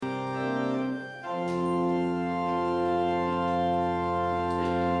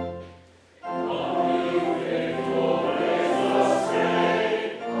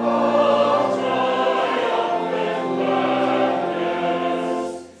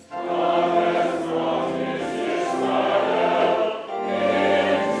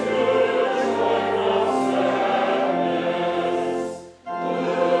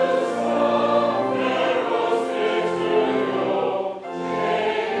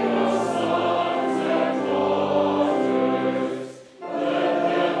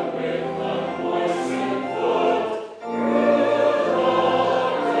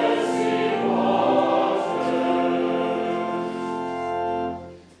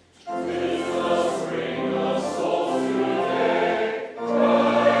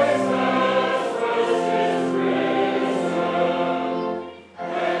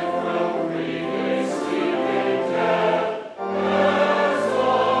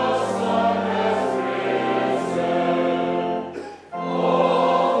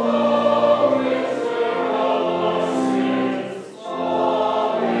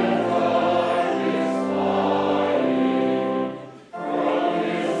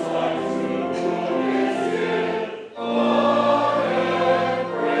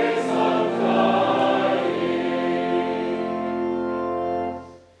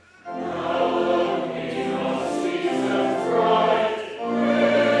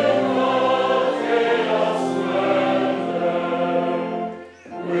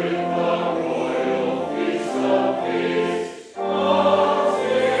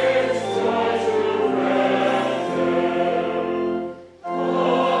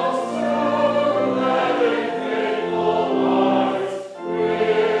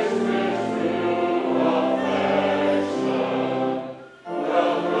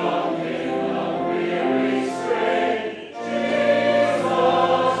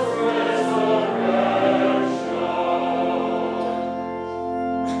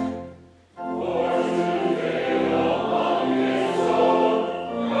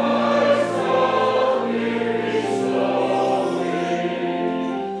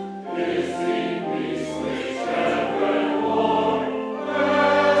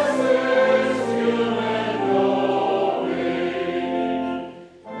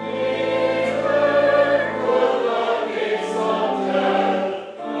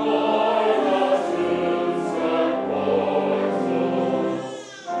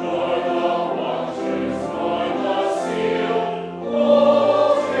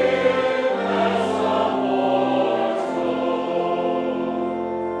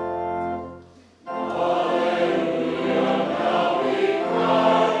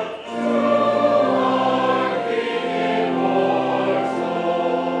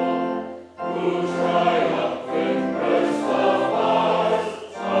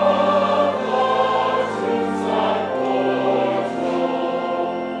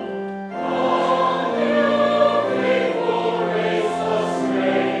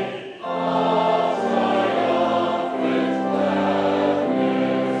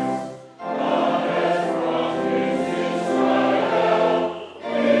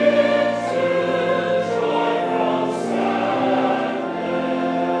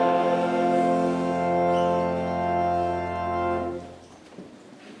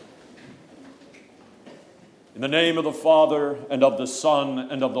In the name of the Father, and of the Son,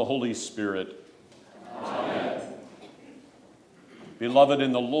 and of the Holy Spirit. Amen. Beloved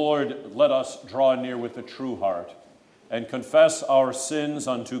in the Lord, let us draw near with a true heart and confess our sins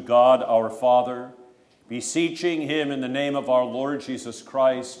unto God our Father, beseeching him in the name of our Lord Jesus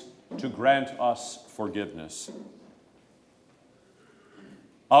Christ to grant us forgiveness.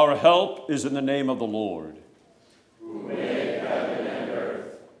 Our help is in the name of the Lord, who made heaven and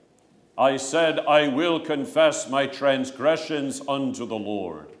earth. I said, I will confess my transgressions unto the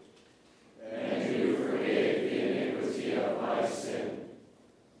Lord. And you forgave the iniquity of my sin.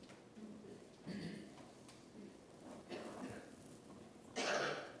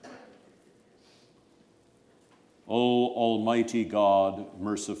 O Almighty God,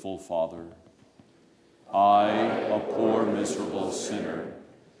 merciful Father, I, a poor miserable sinner,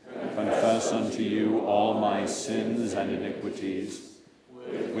 confess unto you all my sins and iniquities,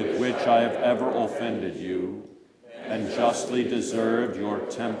 with which I have ever offended you, and justly deserved your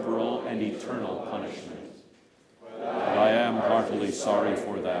temporal and eternal punishment. But I am heartily sorry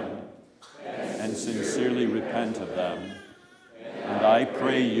for them, and sincerely repent of them, and I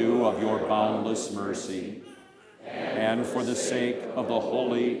pray you of your boundless mercy, and for the sake of the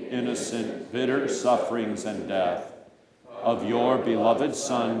holy, innocent, bitter sufferings and death of your beloved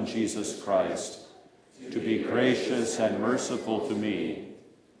Son, Jesus Christ, to be gracious and merciful to me,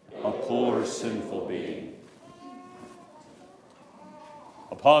 a poor sinful being.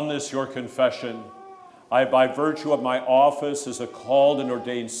 Upon this your confession, I, by virtue of my office as a called and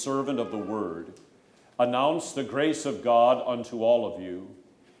ordained servant of the Word, announce the grace of God unto all of you,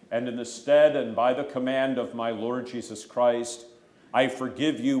 and in the stead and by the command of my Lord Jesus Christ, I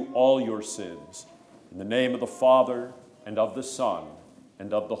forgive you all your sins. In the name of the Father, and of the Son,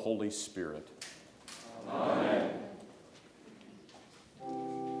 and of the Holy Spirit. Amen.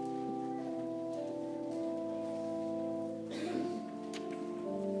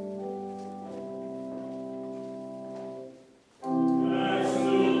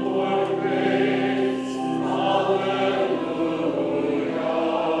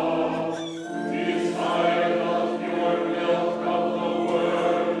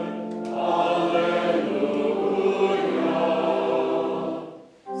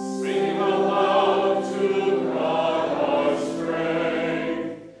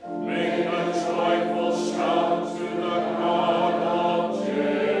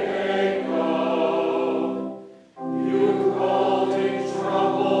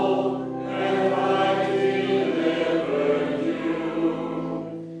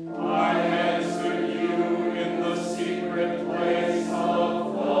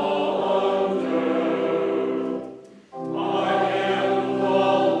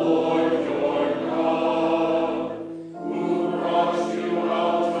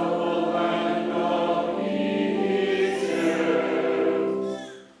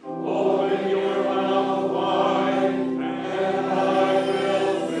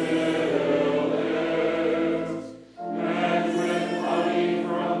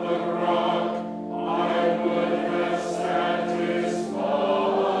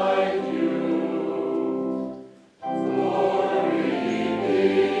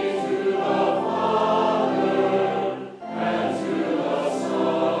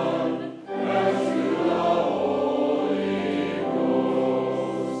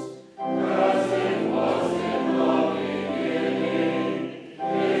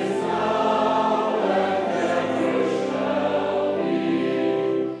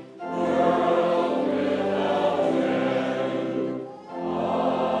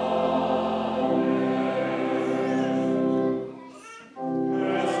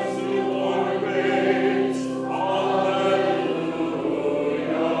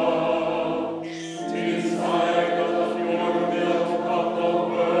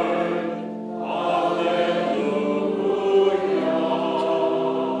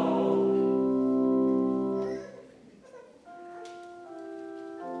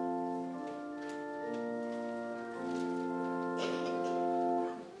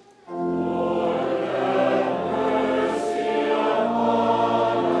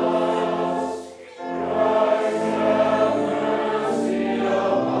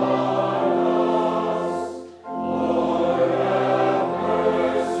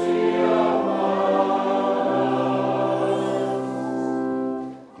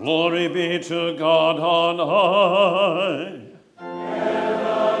 Glory be to God on high. And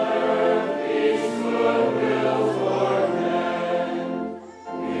on earth peace, goodwill toward men.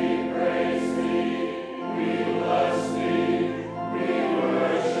 We praise thee, we bless thee, we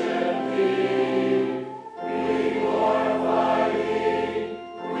worship thee, we glorify thee,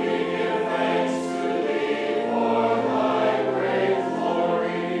 we give thanks to thee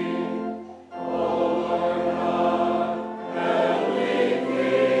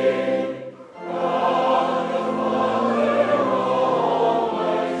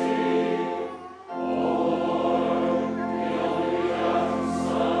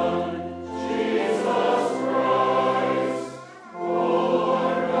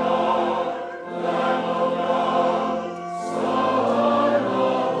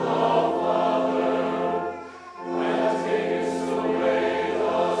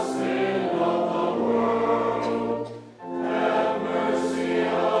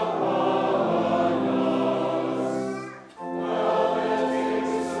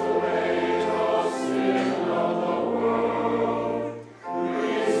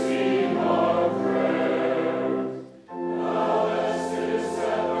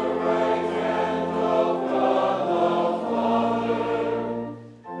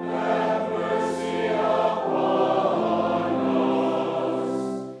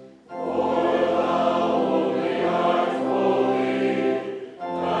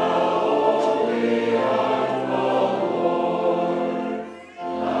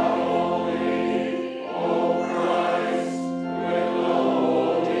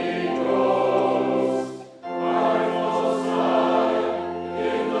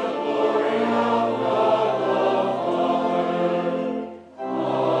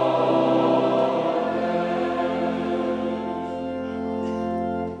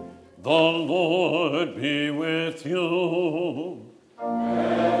Lord be with you.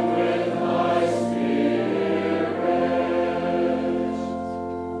 And with thy spirit.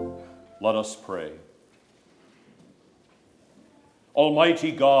 Let us pray.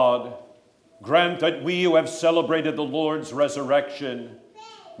 Almighty God, grant that we who have celebrated the Lord's resurrection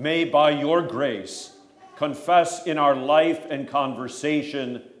may, by your grace, confess in our life and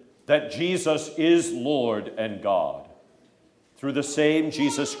conversation that Jesus is Lord and God. Through the same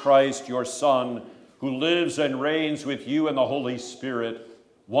Jesus Christ, your Son, who lives and reigns with you in the Holy Spirit,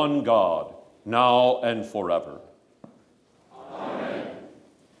 one God, now and forever. Amen.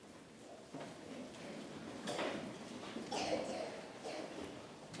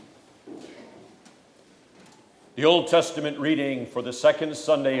 The Old Testament reading for the second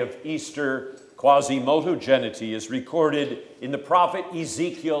Sunday of Easter, Quasimodo Geniti, is recorded in the prophet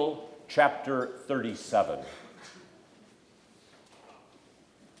Ezekiel, chapter 37.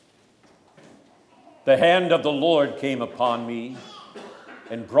 The hand of the Lord came upon me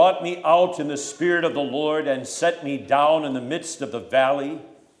and brought me out in the spirit of the Lord and set me down in the midst of the valley,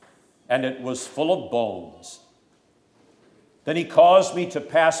 and it was full of bones. Then he caused me to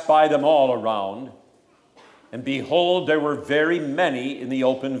pass by them all around, and behold, there were very many in the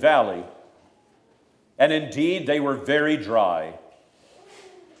open valley, and indeed they were very dry.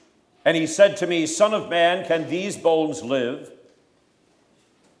 And he said to me, Son of man, can these bones live?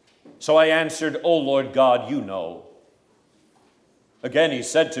 So I answered, O Lord God, you know. Again he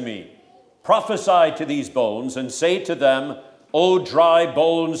said to me, Prophesy to these bones, and say to them, O dry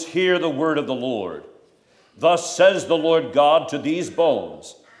bones, hear the word of the Lord. Thus says the Lord God to these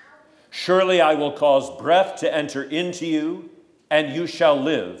bones, Surely I will cause breath to enter into you, and you shall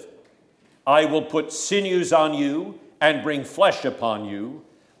live. I will put sinews on you, and bring flesh upon you,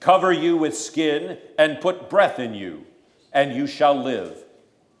 cover you with skin, and put breath in you, and you shall live.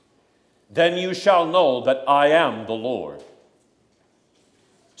 Then you shall know that I am the Lord.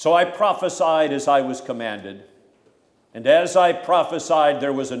 So I prophesied as I was commanded, and as I prophesied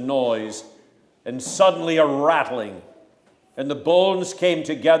there was a noise, and suddenly a rattling, and the bones came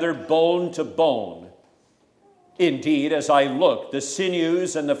together, bone to bone. Indeed, as I looked, the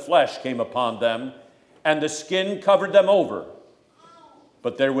sinews and the flesh came upon them, and the skin covered them over,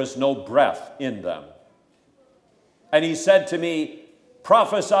 but there was no breath in them. And he said to me,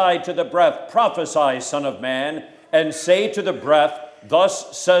 Prophesy to the breath, prophesy, Son of man, and say to the breath,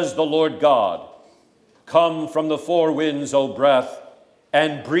 Thus says the Lord God, Come from the four winds, O breath,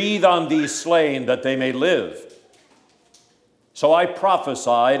 and breathe on these slain that they may live. So I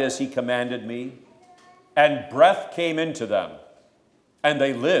prophesied as he commanded me, and breath came into them, and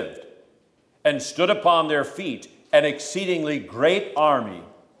they lived, and stood upon their feet, an exceedingly great army.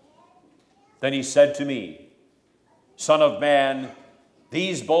 Then he said to me, Son of man,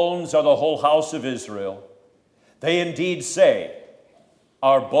 these bones are the whole house of Israel. They indeed say,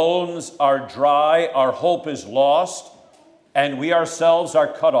 Our bones are dry, our hope is lost, and we ourselves are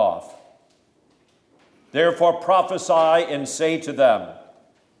cut off. Therefore prophesy and say to them,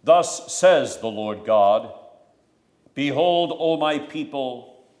 Thus says the Lord God, Behold, O my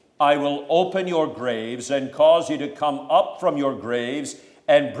people, I will open your graves and cause you to come up from your graves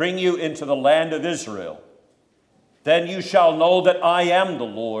and bring you into the land of Israel. Then you shall know that I am the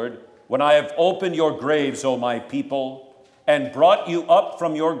Lord, when I have opened your graves, O my people, and brought you up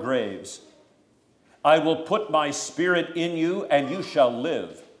from your graves. I will put my spirit in you, and you shall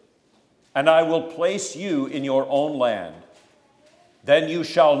live, and I will place you in your own land. Then you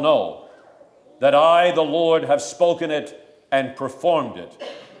shall know that I, the Lord, have spoken it and performed it,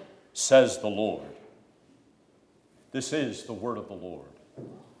 says the Lord. This is the word of the Lord.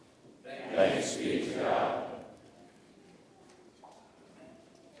 Thanks be to God.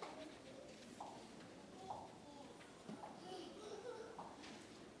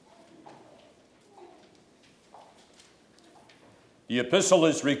 The epistle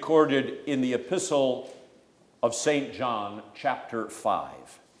is recorded in the Epistle of St. John, chapter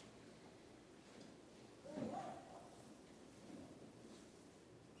 5.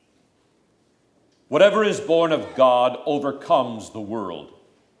 Whatever is born of God overcomes the world.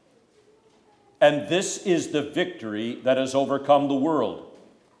 And this is the victory that has overcome the world,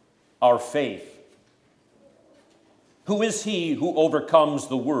 our faith. Who is he who overcomes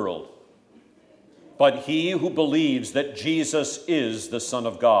the world? But he who believes that Jesus is the Son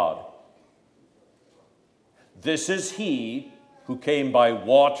of God. This is he who came by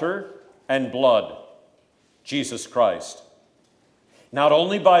water and blood, Jesus Christ. Not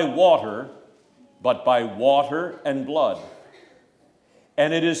only by water, but by water and blood.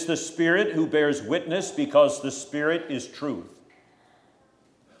 And it is the Spirit who bears witness, because the Spirit is truth.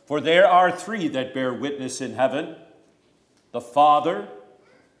 For there are three that bear witness in heaven, the Father,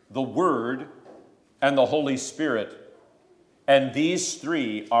 the Word, and the Holy Spirit, and these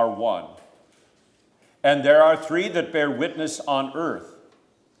three are one. And there are three that bear witness on earth,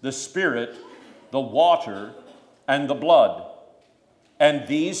 the Spirit, the water, and the blood, and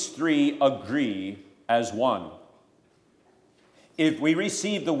these three agree as one. If we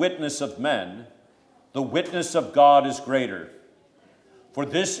receive the witness of men, the witness of God is greater. For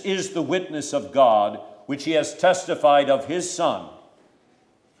this is the witness of God, which he has testified of his Son.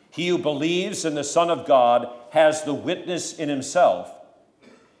 He who believes in the Son of God has the witness in himself.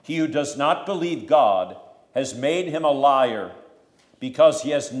 He who does not believe God has made him a liar, because he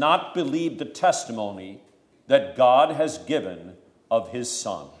has not believed the testimony that God has given of his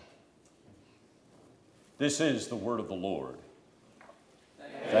Son. This is the word of the Lord.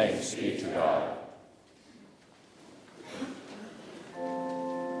 Thanks be to God.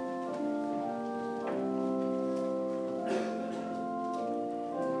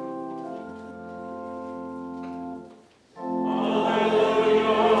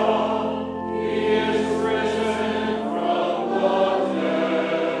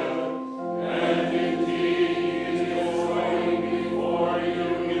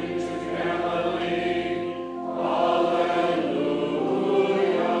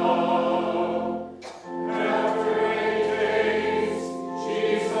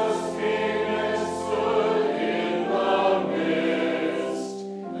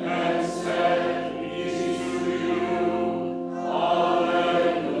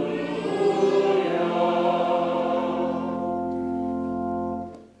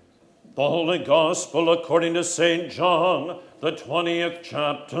 The Holy Gospel according to St. John, the 20th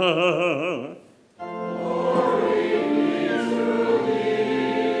chapter. Glory be to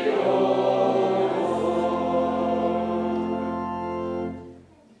thee, O Lord.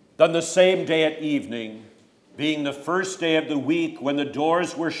 Then the same day at evening, being the first day of the week, when the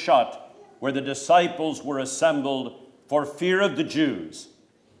doors were shut, where the disciples were assembled for fear of the Jews,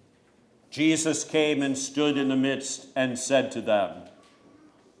 Jesus came and stood in the midst and said to them,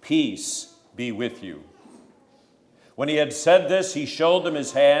 "Peace be with you." When he had said this, he showed them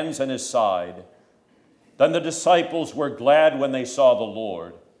his hands and his side. Then the disciples were glad when they saw the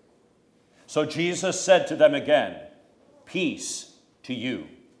Lord. So Jesus said to them again, "Peace to you.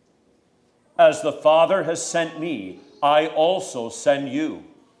 As the Father has sent me, I also send you."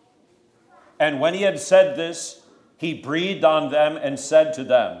 And when he had said this, he breathed on them and said to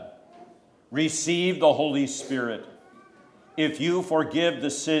them, "Receive the Holy Spirit. If you forgive the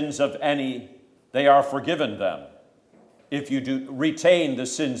sins of any, they are forgiven them. If you do retain the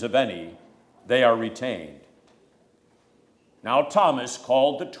sins of any, they are retained." Now Thomas,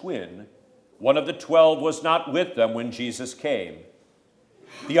 called the twin, one of the 12, was not with them when Jesus came.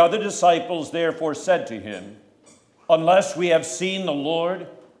 The other disciples therefore said to him, "Unless we have seen the Lord?"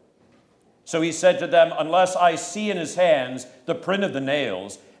 So he said to them, "Unless I see in his hands the print of the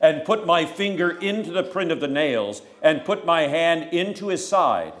nails, and put my finger into the print of the nails, and put my hand into his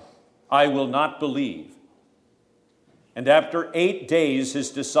side, I will not believe." And after 8 days his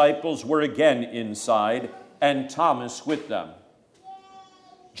disciples were again inside, and Thomas with them.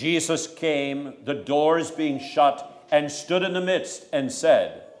 Jesus came, the doors being shut, and stood in the midst, and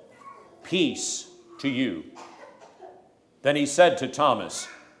said, "Peace to you." Then he said to Thomas,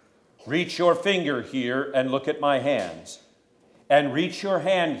 "Reach your finger here and look at my hands. And reach your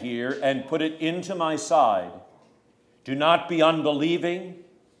hand here and put it into my side. Do not be unbelieving,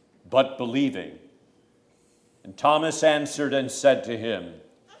 but believing." And Thomas answered and said to him,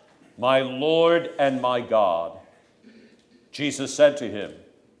 "My Lord and my God." Jesus said to him,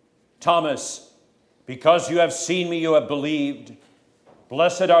 "Thomas, because you have seen me, you have believed.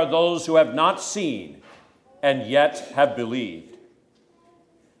 Blessed are those who have not seen and yet have believed."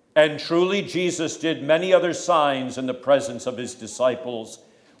 And truly Jesus did many other signs in the presence of his disciples,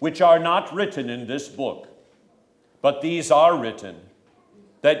 which are not written in this book. But these are written,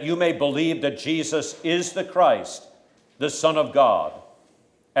 that you may believe that Jesus is the Christ, the Son of God,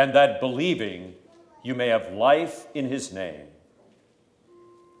 and that believing you may have life in his name.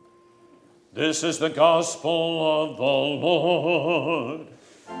 This is the gospel of the Lord.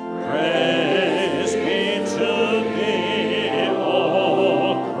 Praise be to thee,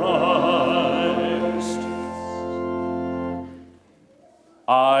 O Christ.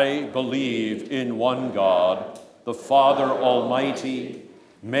 I believe in one God, the Father Almighty,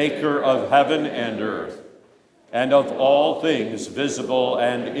 maker of heaven and earth, and of all things visible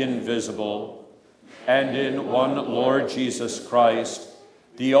and invisible, and in one Lord Jesus Christ,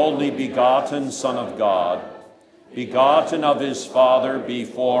 the only begotten Son of God, begotten of his Father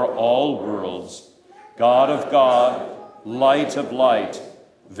before all worlds, God of God, light of light,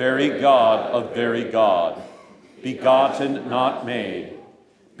 very God of very God, begotten, not made,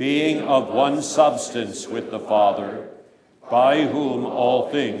 being of one substance with the Father, by whom all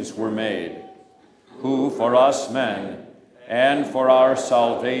things were made, who for us men and for our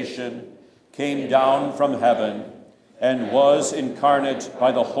salvation came down from heaven and was incarnate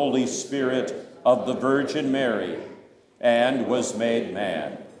by the Holy Spirit of the Virgin Mary, and was made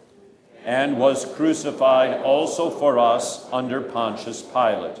man, and was crucified also for us under Pontius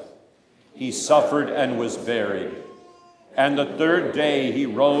Pilate. He suffered and was buried, and the third day he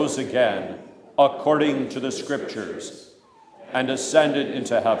rose again, according to the Scriptures, and ascended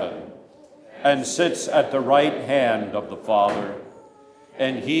into heaven, and sits at the right hand of the Father,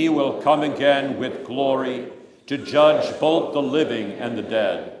 and he will come again with glory to judge both the living and the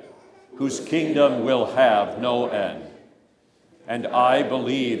dead, whose kingdom will have no end. And I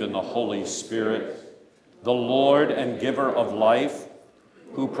believe in the Holy Spirit, the Lord and giver of life,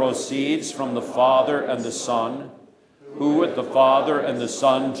 who proceeds from the Father and the Son, who with the Father and the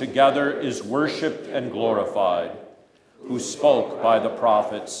Son together is worshiped and glorified, who spoke by the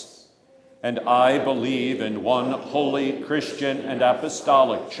prophets. And I believe in one holy Christian and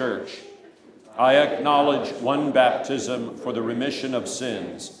apostolic church. I acknowledge one baptism for the remission of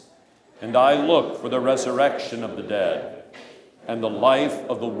sins, and I look for the resurrection of the dead and the life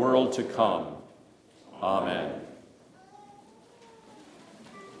of the world to come. Amen.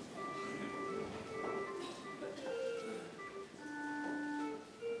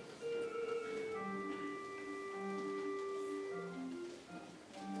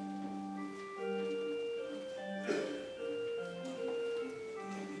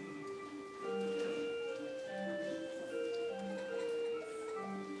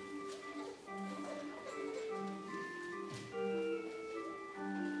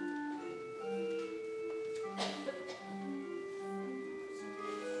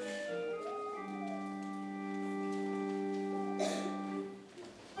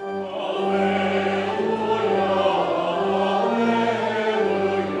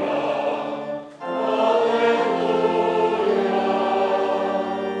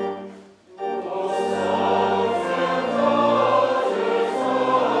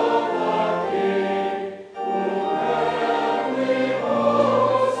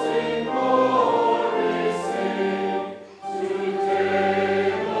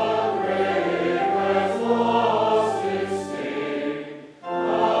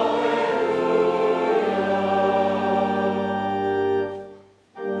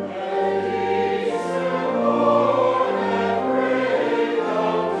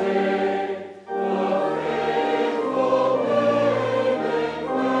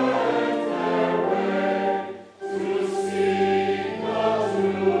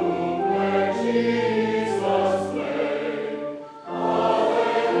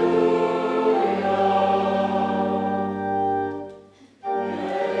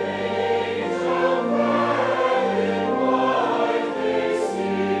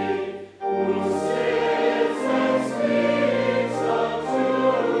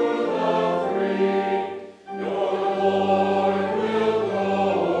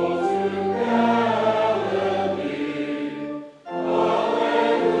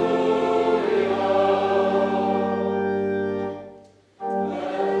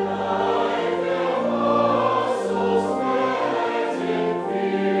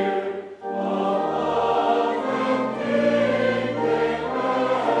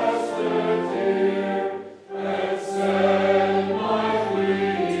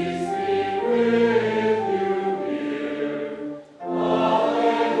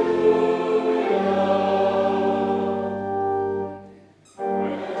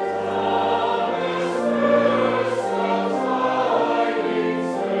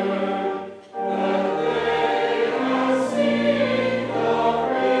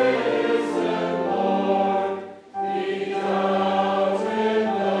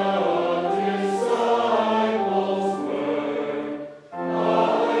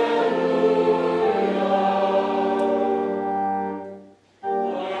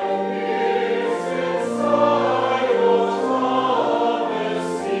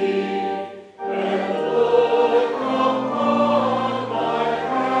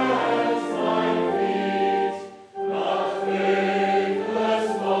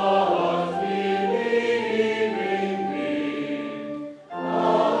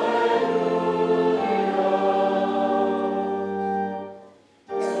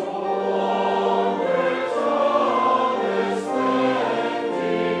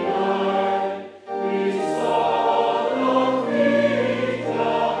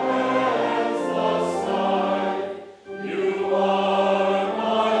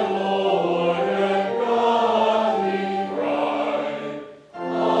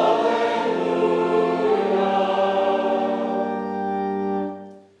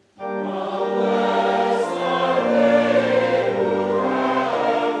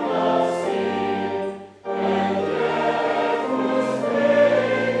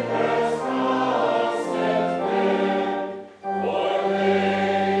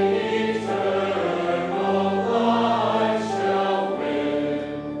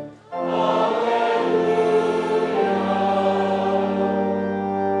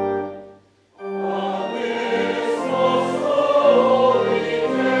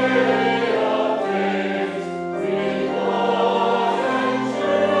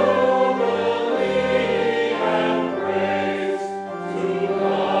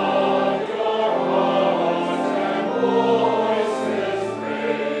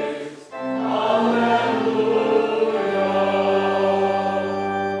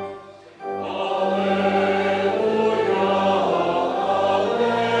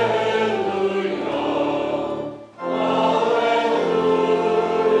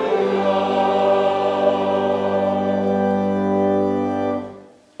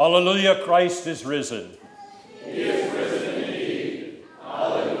 Hallelujah, Christ is risen. He is risen indeed.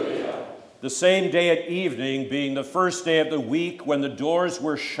 Hallelujah. The same day at evening, being the first day of the week, when the doors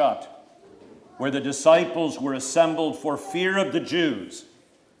were shut, where the disciples were assembled for fear of the Jews,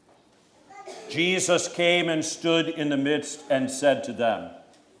 Jesus came and stood in the midst and said to them,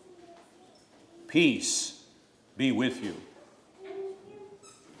 "Peace be with you."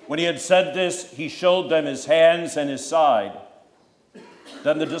 When he had said this, he showed them his hands and his side.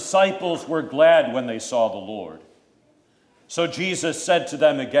 Then the disciples were glad when they saw the Lord. So Jesus said to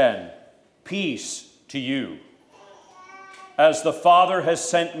them again, "Peace to you. As the Father has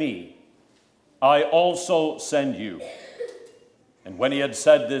sent me, I also send you." And when he had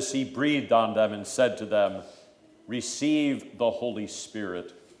said this, he breathed on them and said to them, "Receive the Holy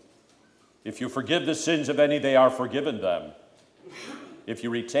Spirit. If you forgive the sins of any, they are forgiven them. If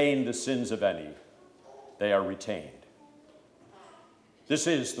you retain the sins of any, they are retained." This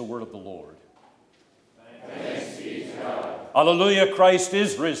is the word of the Lord. Thanks be to God. Hallelujah, Christ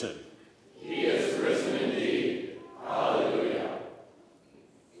is risen. He is risen indeed. Hallelujah.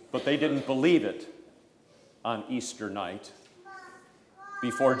 But they didn't believe it on Easter night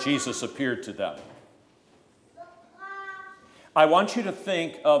before Jesus appeared to them. I want you to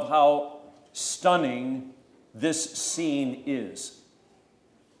think of how stunning this scene is.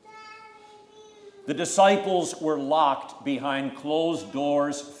 The disciples were locked behind closed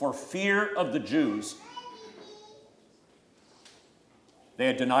doors for fear of the Jews. They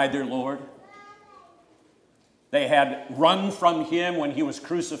had denied their Lord. They had run from him when he was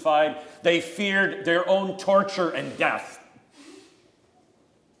crucified. They feared their own torture and death.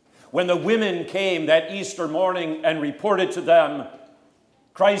 When the women came that Easter morning and reported to them,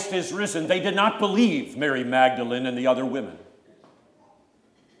 "Christ is risen," they did not believe Mary Magdalene and the other women.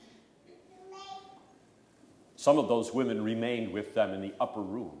 Some of those women remained with them in the upper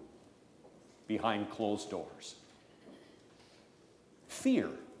room behind closed doors. Fear.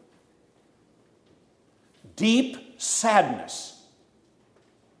 Deep sadness.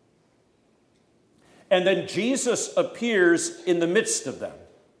 And then Jesus appears in the midst of them.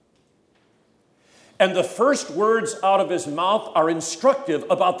 And the first words out of his mouth are instructive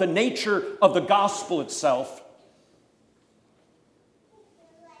about the nature of the gospel itself.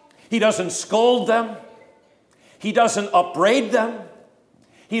 He doesn't scold them. He doesn't upbraid them.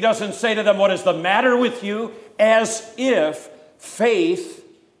 He doesn't say to them, "What is the matter with you?" as if faith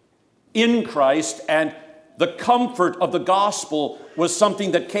in Christ and the comfort of the gospel was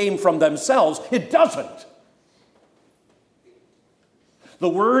something that came from themselves. It doesn't. The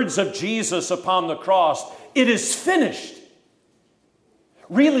words of Jesus upon the cross, "It is finished,"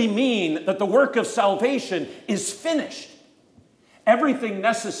 really mean that the work of salvation is finished. Everything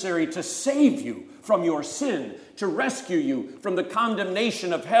necessary to save you from your sin, to rescue you from the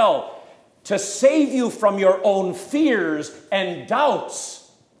condemnation of hell, to save you from your own fears and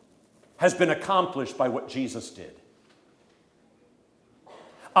doubts, has been accomplished by what Jesus did.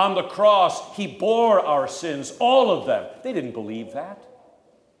 On the cross, he bore our sins, all of them. They didn't believe that.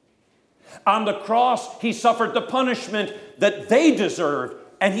 On the cross, he suffered the punishment that they deserved,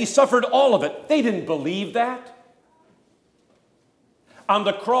 and he suffered all of it. They didn't believe that. On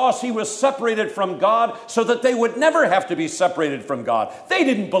the cross, he was separated from God so that they would never have to be separated from God. They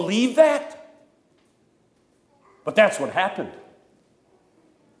didn't believe that. But that's what happened.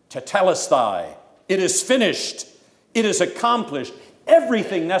 Tetelestai. It is finished. It is accomplished.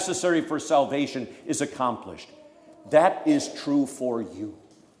 Everything necessary for salvation is accomplished. That is true for you.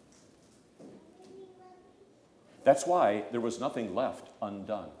 That's why there was nothing left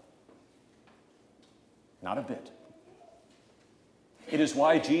undone. Not a bit. It is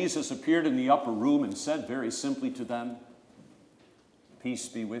why Jesus appeared in the upper room and said very simply to them, "Peace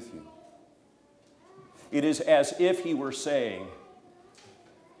be with you." It is as if he were saying,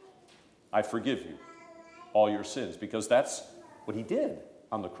 "I forgive you all your sins," because that's what he did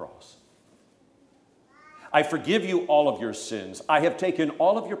on the cross. "I forgive you all of your sins. I have taken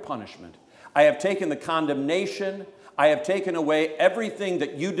all of your punishment. I have taken the condemnation. I have taken away everything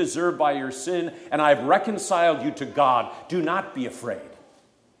that you deserve by your sin, and I have reconciled you to God. Do not be afraid.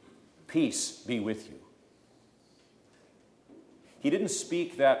 Peace be with you." He didn't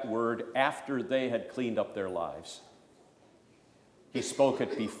speak that word after they had cleaned up their lives. He spoke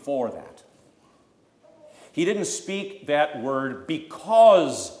it before that. He didn't speak that word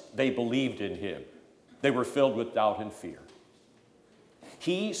because they believed in him. They were filled with doubt and fear.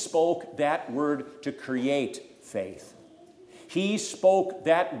 He spoke that word to create faith. He spoke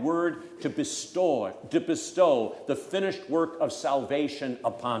that word to bestow the finished work of salvation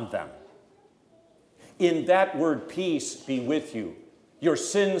upon them. In that word, "peace be with you," Your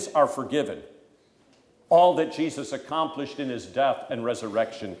sins are forgiven. All that Jesus accomplished in his death and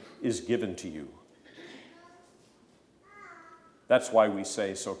resurrection is given to you. That's why we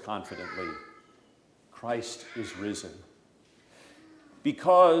say so confidently, Christ is risen.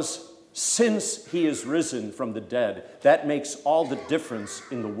 Because since he is risen from the dead, that makes all the difference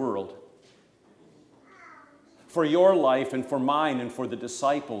in the world. For your life and for mine and for the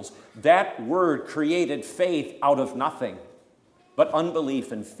disciples, that word created faith out of nothing but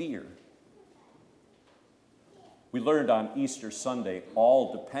unbelief and fear. We learned on Easter Sunday,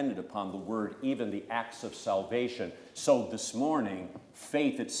 all depended upon the word, even the acts of salvation. So this morning,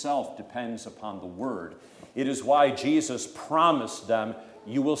 faith itself depends upon the word. It is why Jesus promised them,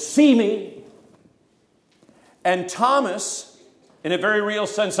 you will see me. And Thomas, in a very real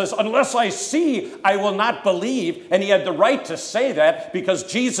sense, says, unless I see, I will not believe. And he had the right to say that because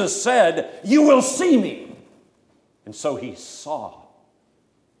Jesus said, you will see me. And so he saw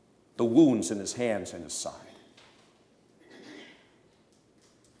the wounds in his hands and his side.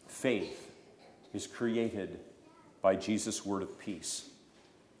 Faith is created by Jesus' word of peace.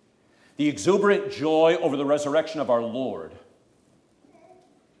 The exuberant joy over the resurrection of our Lord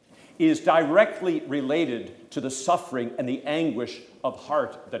is directly related to the suffering and the anguish of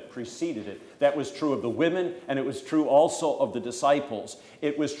heart that preceded it. That was true of the women, and it was true also of the disciples.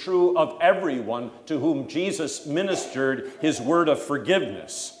 It was true of everyone to whom Jesus ministered his word of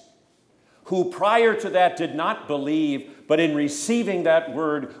forgiveness, who prior to that did not believe, but in receiving that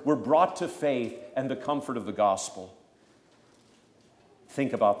word were brought to faith and the comfort of the gospel.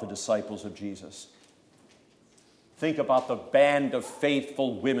 Think about the disciples of Jesus. Think about the band of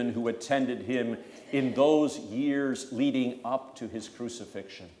faithful women who attended him in those years leading up to his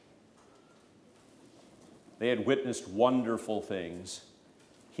crucifixion. They had witnessed wonderful things,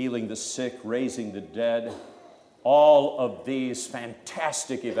 healing the sick, raising the dead, all of these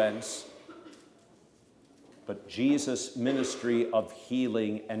fantastic events. But Jesus' ministry of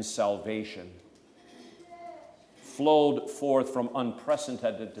healing and salvation flowed forth from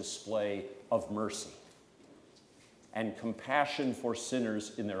unprecedented display of mercy and compassion for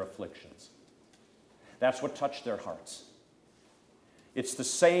sinners in their afflictions. That's what touched their hearts. It's the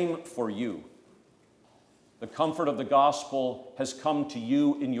same for you. The comfort of the gospel has come to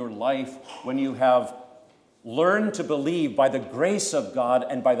you in your life when you have learned to believe by the grace of God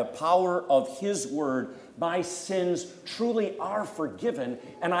and by the power of his word, my sins truly are forgiven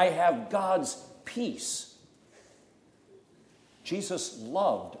and I have God's peace. Jesus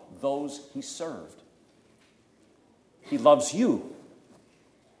loved those he served. He loves you.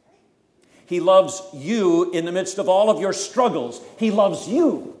 He loves you in the midst of all of your struggles. He loves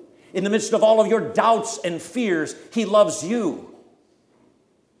you in the midst of all of your doubts and fears. He loves you.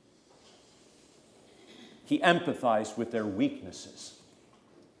 He empathized with their weaknesses.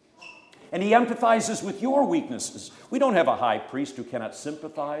 And he empathizes with your weaknesses. We don't have a high priest who cannot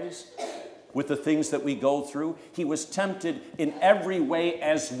sympathize with the things that we go through. He was tempted in every way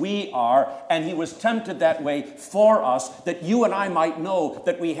as we are, and he was tempted that way for us, that you and I might know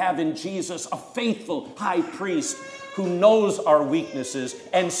that we have in Jesus a faithful high priest who knows our weaknesses,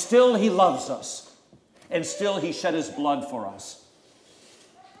 and still he loves us, and still he shed his blood for us.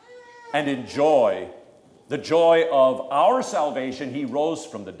 And in joy, the joy of our salvation, he rose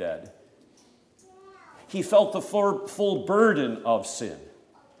from the dead. He felt the full burden of sin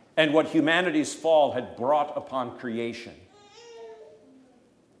and what humanity's fall had brought upon creation.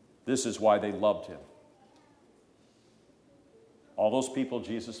 This is why they loved him. All those people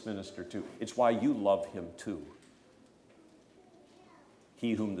Jesus ministered to, it's why you love him too.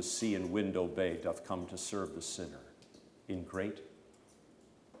 He whom the sea and wind obey doth come to serve the sinner in great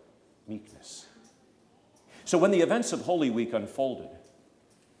meekness. So when the events of Holy Week unfolded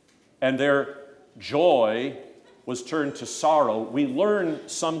and their joy was turned to sorrow, we learn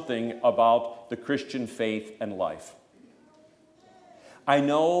something about the Christian faith and life. I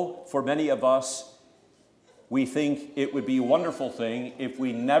know for many of us, we think it would be a wonderful thing if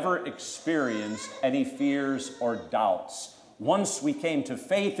we never experienced any fears or doubts. Once we came to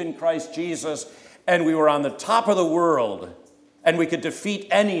faith in Christ Jesus and we were on the top of the world and we could defeat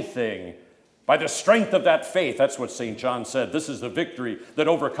anything by the strength of that faith. That's what St. John said. This is the victory that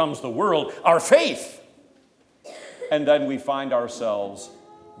overcomes the world, our faith. And then we find ourselves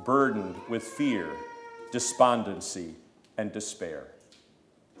burdened with fear, despondency, and despair.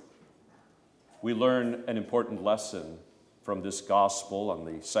 We learn an important lesson from this gospel on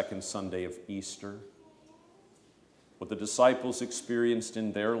the second Sunday of Easter. What the disciples experienced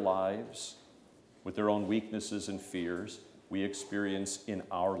in their lives, with their own weaknesses and fears, we experience in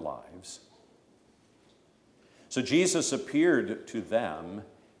our lives. So Jesus appeared to them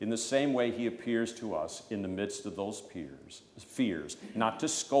in the same way he appears to us in the midst of those fears, not to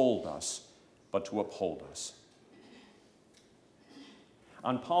scold us, but to uphold us.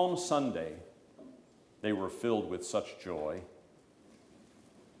 On Palm Sunday, they were filled with such joy.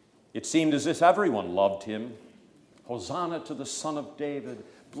 It seemed as if everyone loved him. Hosanna to the Son of David.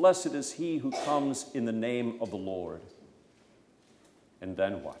 Blessed is he who comes in the name of the Lord. And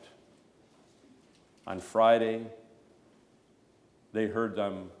then what? On Friday, they heard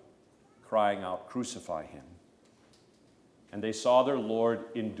them crying out, "Crucify him." And they saw their Lord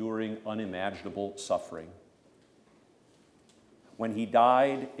enduring unimaginable suffering. When he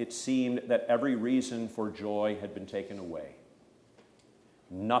died, it seemed that every reason for joy had been taken away.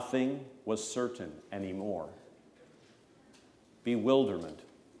 Nothing was certain anymore. Bewilderment,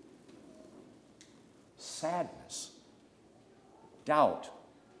 sadness, doubt,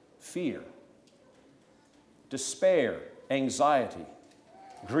 fear, despair, anxiety,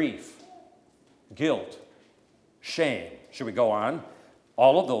 grief, guilt, shame. Should we go on?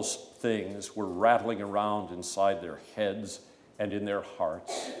 All of those things were rattling around inside their heads and in their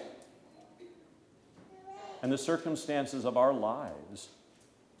hearts. And the circumstances of our lives,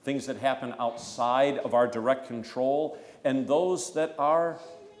 things that happen outside of our direct control, and those that are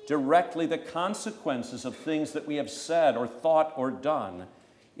directly the consequences of things that we have said or thought or done,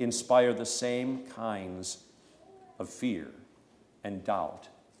 inspire the same kinds of fear and doubt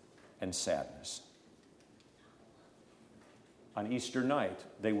and sadness. On Easter night,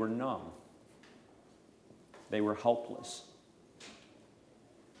 they were numb. They were helpless.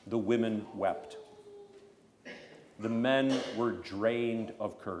 The women wept. The men were drained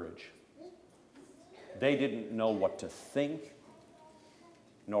of courage. They didn't know what to think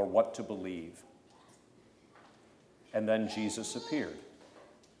nor what to believe. And then Jesus appeared.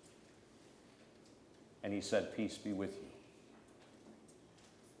 And he said, "Peace be with you.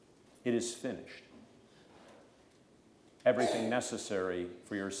 It is finished. Everything necessary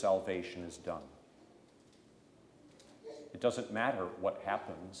for your salvation is done." It doesn't matter what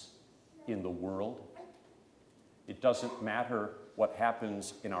happens in the world. It doesn't matter what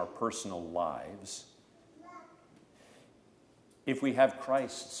happens in our personal lives. If we have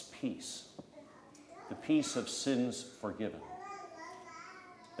Christ's peace, the peace of sins forgiven,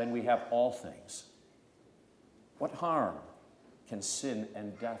 then we have all things. What harm can sin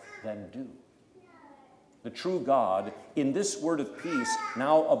and death then do? The true God, in this word of peace,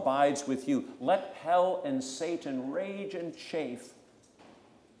 now abides with you. Let hell and Satan rage and chafe.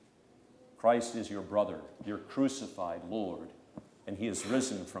 Christ is your brother, your crucified Lord, and he is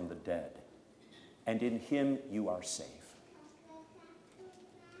risen from the dead. And in him you are safe.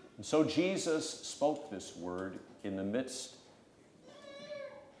 And so Jesus spoke this word in the midst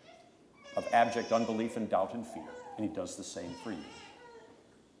of abject unbelief and doubt and fear, and he does the same for you.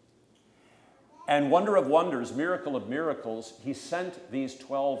 And wonder of wonders, miracle of miracles, he sent these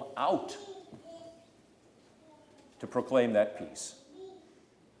 12 out to proclaim that peace.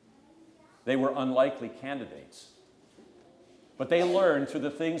 They were unlikely candidates, but they learned through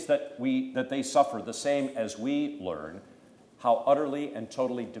the things that they suffer, the same as we learn, how utterly and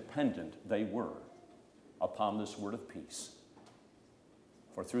totally dependent they were upon this word of peace.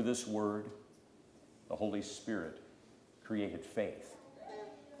 For through this word, the Holy Spirit created faith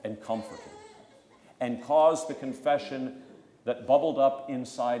and comforted and caused the confession that bubbled up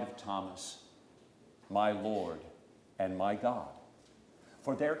inside of Thomas, "My Lord and my God."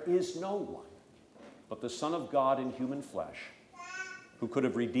 For there is no one but the Son of God in human flesh who could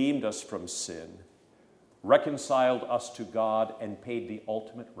have redeemed us from sin, reconciled us to God, and paid the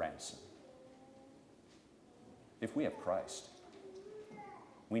ultimate ransom. If we have Christ,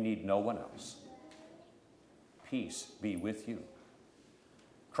 we need no one else. Peace be with you.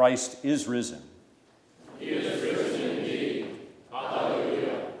 Christ is risen. He is risen indeed.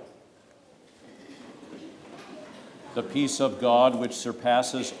 Hallelujah. The peace of God, which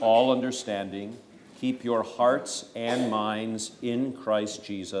surpasses all understanding, keep your hearts and minds in Christ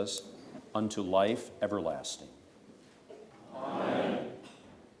Jesus unto life everlasting. Amen.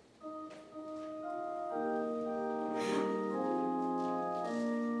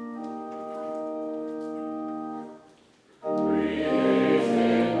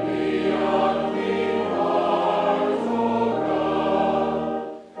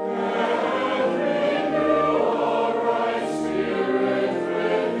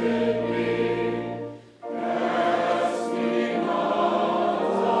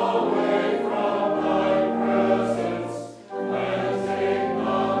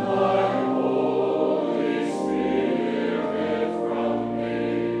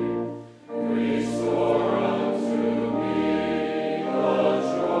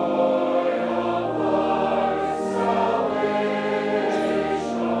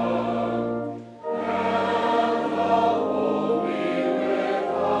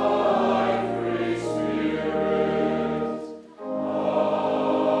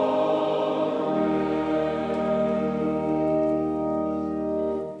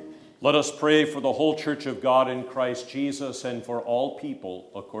 Let us pray for the whole Church of God in Christ Jesus and for all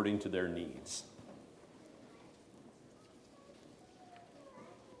people according to their needs.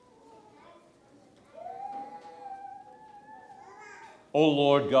 O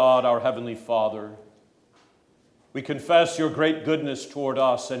Lord God, our Heavenly Father, we confess your great goodness toward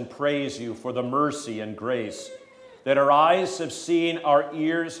us and praise you for the mercy and grace that our eyes have seen, our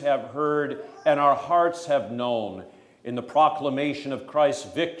ears have heard, and our hearts have known in the proclamation of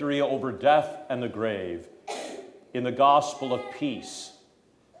Christ's victory over death and the grave, in the gospel of peace.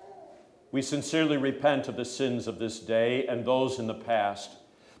 We sincerely repent of the sins of this day and those in the past.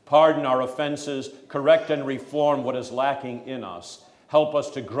 Pardon our offenses, correct and reform what is lacking in us. Help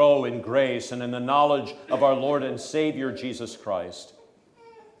us to grow in grace and in the knowledge of our Lord and Savior, Jesus Christ.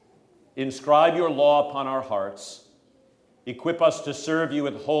 Inscribe your law upon our hearts. Equip us to serve you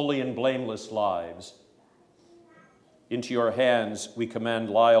with holy and blameless lives. Into your hands we commend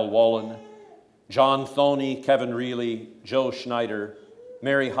Lyle Wallen, John Thoney, Kevin Reilly, Joe Schneider,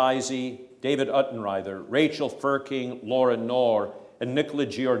 Mary Heisey, David Uttenreither, Rachel Furking, Lauren Knorr, and Nicola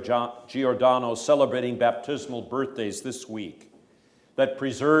Giordano celebrating baptismal birthdays this week, that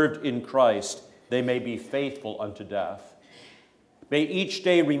preserved in Christ they may be faithful unto death. May each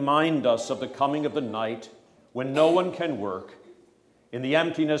day remind us of the coming of the night when no one can work. In the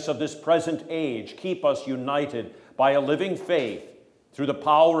emptiness of this present age, keep us united by a living faith through the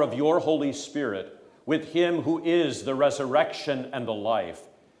power of your Holy Spirit with him who is the resurrection and the life,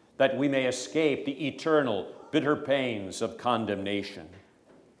 that we may escape the eternal bitter pains of condemnation.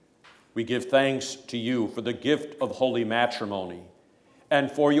 We give thanks to you for the gift of holy matrimony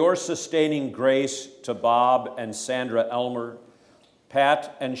and for your sustaining grace to Bob and Sandra Elmer,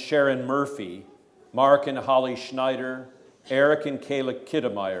 Pat and Sharon Murphy, Mark and Holly Schneider, Eric and Kayla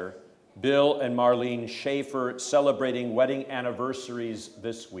Kiddemeyer, Bill and Marlene Schaefer celebrating wedding anniversaries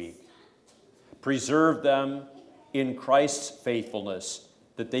this week. Preserve them in Christ's faithfulness,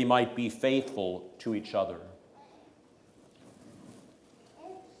 that they might be faithful to each other.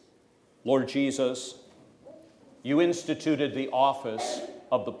 Lord Jesus, you instituted the office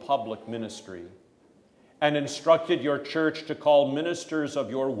of the public ministry and instructed your church to call ministers of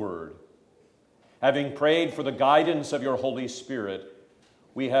your word. Having prayed for the guidance of your Holy Spirit,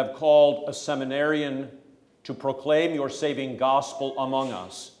 we have called a seminarian to proclaim your saving gospel among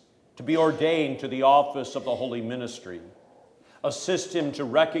us, to be ordained to the office of the holy ministry. Assist him to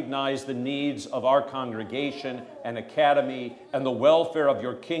recognize the needs of our congregation and academy and the welfare of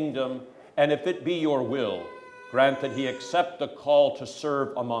your kingdom, and if it be your will, grant that he accept the call to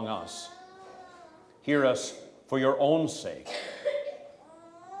serve among us. Hear us for your own sake.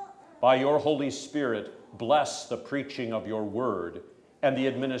 By your Holy Spirit, bless the preaching of your word and the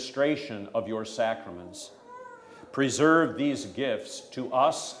administration of your sacraments. Preserve these gifts to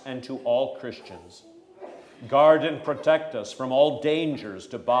us and to all Christians. Guard and protect us from all dangers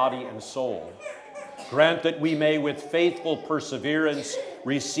to body and soul. Grant that we may with faithful perseverance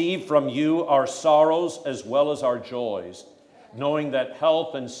receive from you our sorrows as well as our joys, knowing that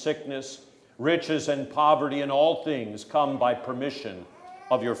health and sickness, riches and poverty in all things come by permission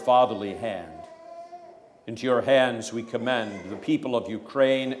of your fatherly hand. Into your hands we commend the people of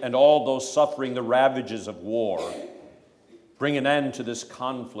Ukraine and all those suffering the ravages of war. Bring an end to this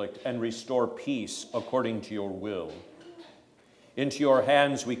conflict and restore peace according to your will. Into your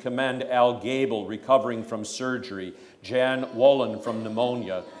hands we commend Al Gable recovering from surgery, Jan Wollen from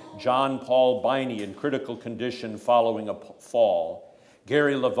pneumonia, John Paul Biney in critical condition following a fall,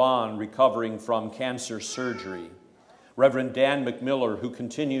 Gary Levon recovering from cancer surgery, Reverend Dan McMiller, who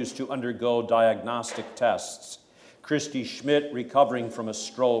continues to undergo diagnostic tests, Christy Schmidt recovering from a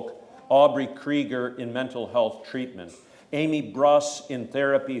stroke, Aubrey Krieger in mental health treatment, Amy Bruss in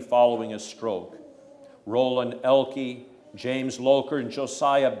therapy following a stroke, Roland Elke, James Loker, and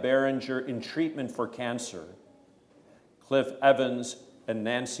Josiah Behringer in treatment for cancer, Cliff Evans and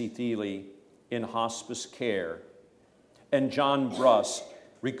Nancy Thiele in hospice care, and John Bruss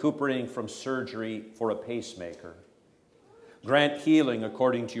recuperating from surgery for a pacemaker. Grant healing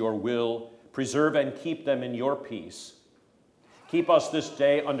according to your will. Preserve and keep them in your peace. Keep us this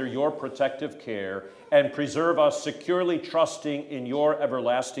day under your protective care and preserve us securely trusting in your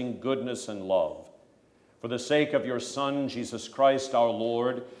everlasting goodness and love. For the sake of your Son, Jesus Christ our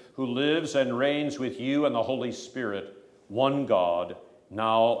Lord, who lives and reigns with you and the Holy Spirit, one God,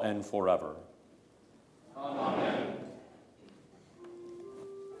 now and forever. Amen.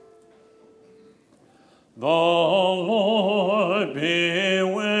 The Lord be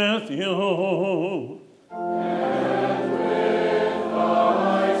with you. And with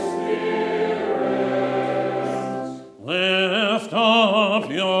thy spirit. Lift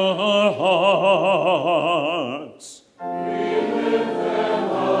up your your hearts. We lift them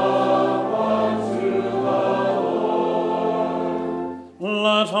up unto the Lord.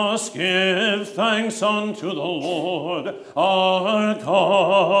 Let us give thanks unto the Lord our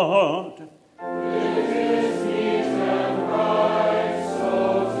God. It is meet and right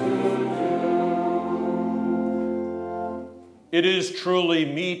so to do. It is truly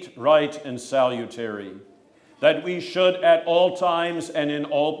meet, right, and salutary that we should at all times and in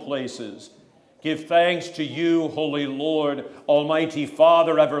all places give thanks to you, Holy Lord, Almighty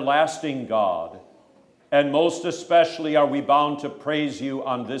Father, everlasting God. And most especially are we bound to praise you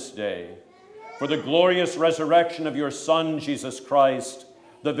on this day for the glorious resurrection of your Son, Jesus Christ,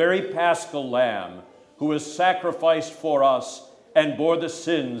 the very Paschal Lamb, who was sacrificed for us and bore the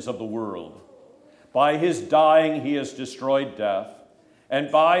sins of the world. By his dying he has destroyed death, and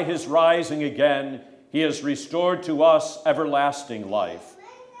by his rising again he has restored to us everlasting life.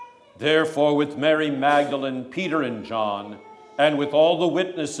 Therefore, with Mary Magdalene, Peter and John, and with all the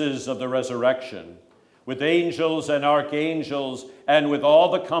witnesses of the resurrection, with angels and archangels, and with all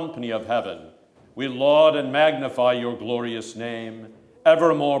the company of heaven, we laud and magnify your glorious name,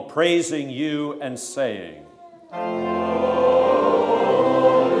 evermore praising you and saying,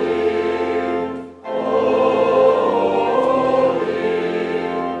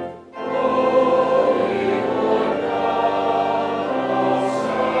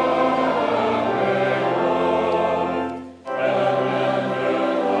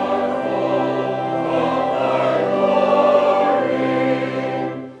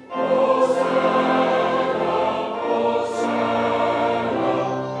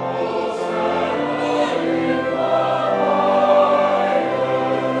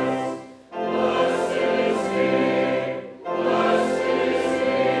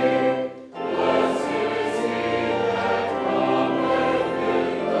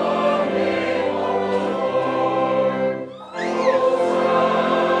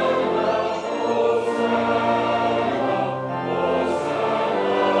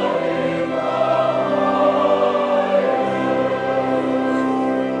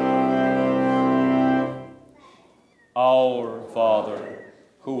 Our Father,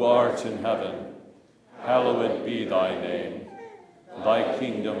 who art in heaven, hallowed be thy name. Thy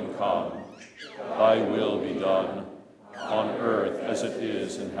kingdom come, thy will be done, on earth as it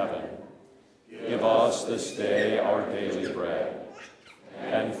is in heaven. Give us this day our daily bread,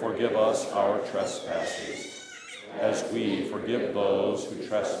 and forgive us our trespasses, as we forgive those who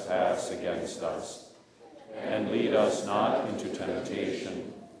trespass against us. And lead us not into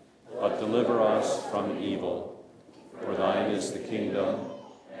temptation, but deliver us from evil. For thine is the kingdom,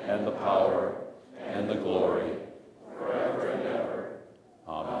 and the power, and the glory, forever and ever.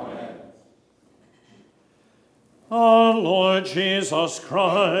 Amen. Our Lord Jesus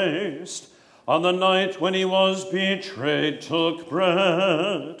Christ, on the night when he was betrayed, took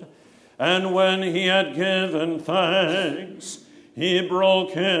bread, and when he had given thanks, he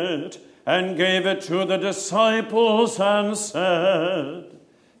broke it and gave it to the disciples and said,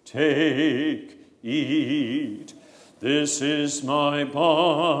 "Take, eat. This is my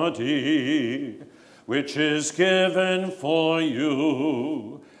body, which is given for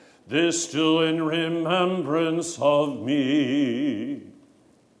you. This do in remembrance of me."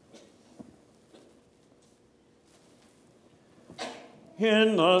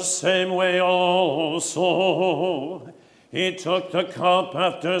 In the same way also, he took the cup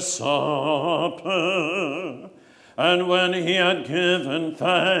after supper, and when he had given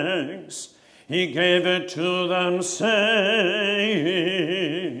thanks, he gave it to them, saying,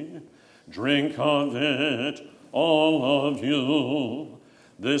 "Drink of it, all of you.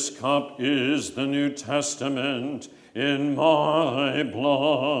 This cup is the New Testament in my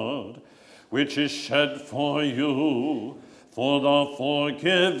blood, which is shed for you for the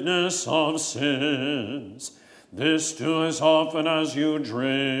forgiveness of sins. This do as often as you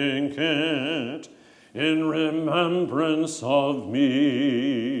drink it in remembrance of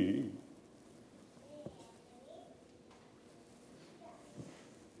me."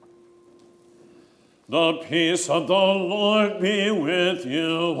 The peace of the Lord be with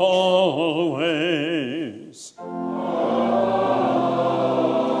you always. Amen.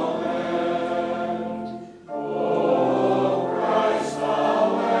 O Christ, the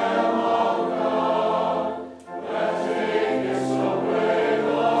Lamb of God, that takest away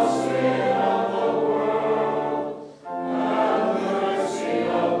the sin of the world, have mercy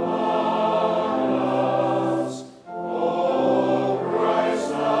upon us. O Christ,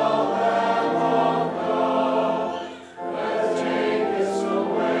 the Lamb of God, that takest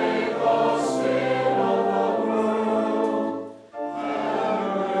away the sin of the world,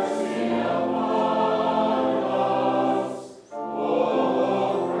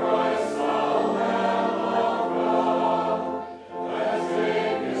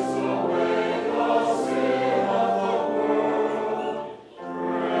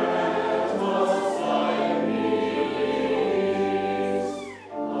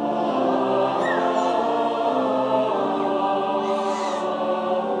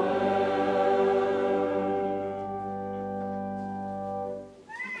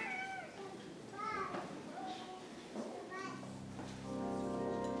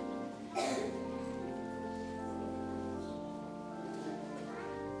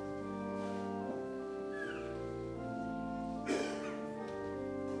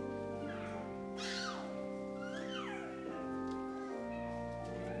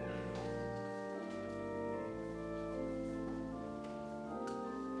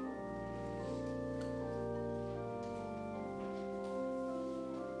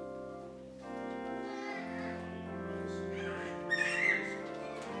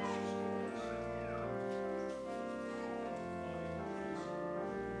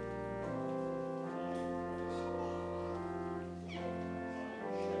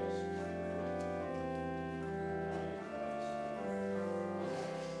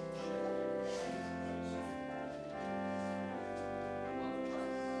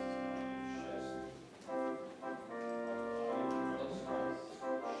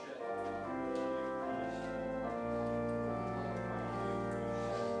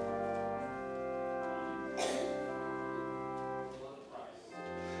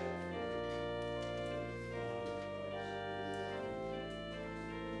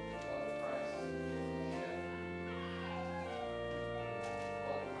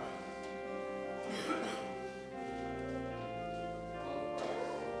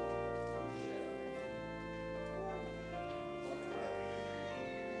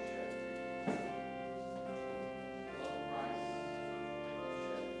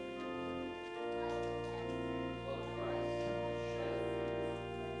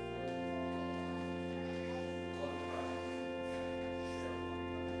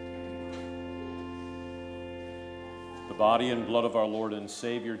 The body and blood of our Lord and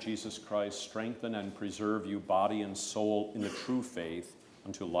Savior Jesus Christ strengthen and preserve you, body and soul, in the true faith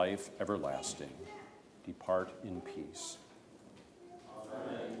unto life everlasting. Depart in peace.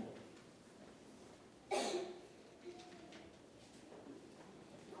 Amen.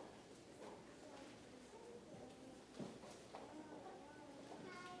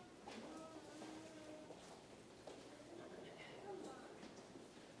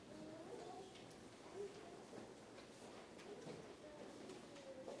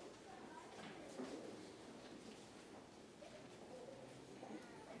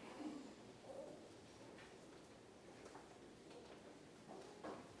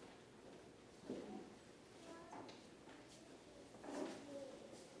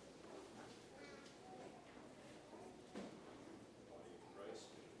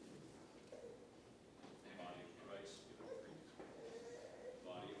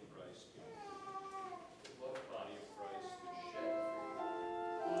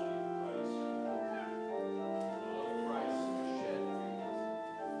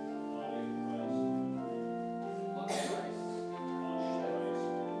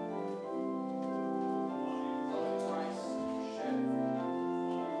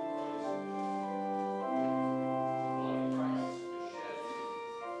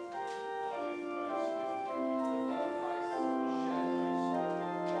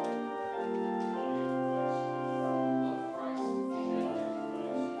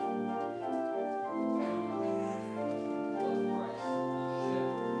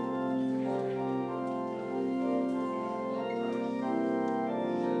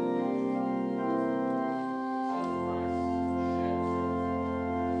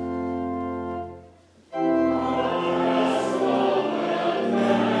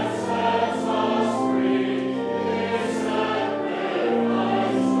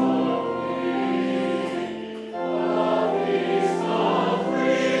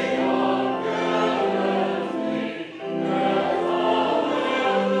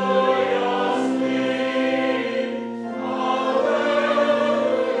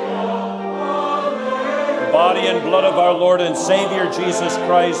 Blood of our Lord and Savior Jesus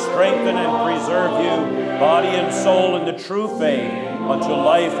Christ, strengthen and preserve you, body and soul, in the true faith unto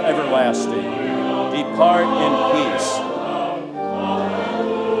life everlasting. Depart in peace.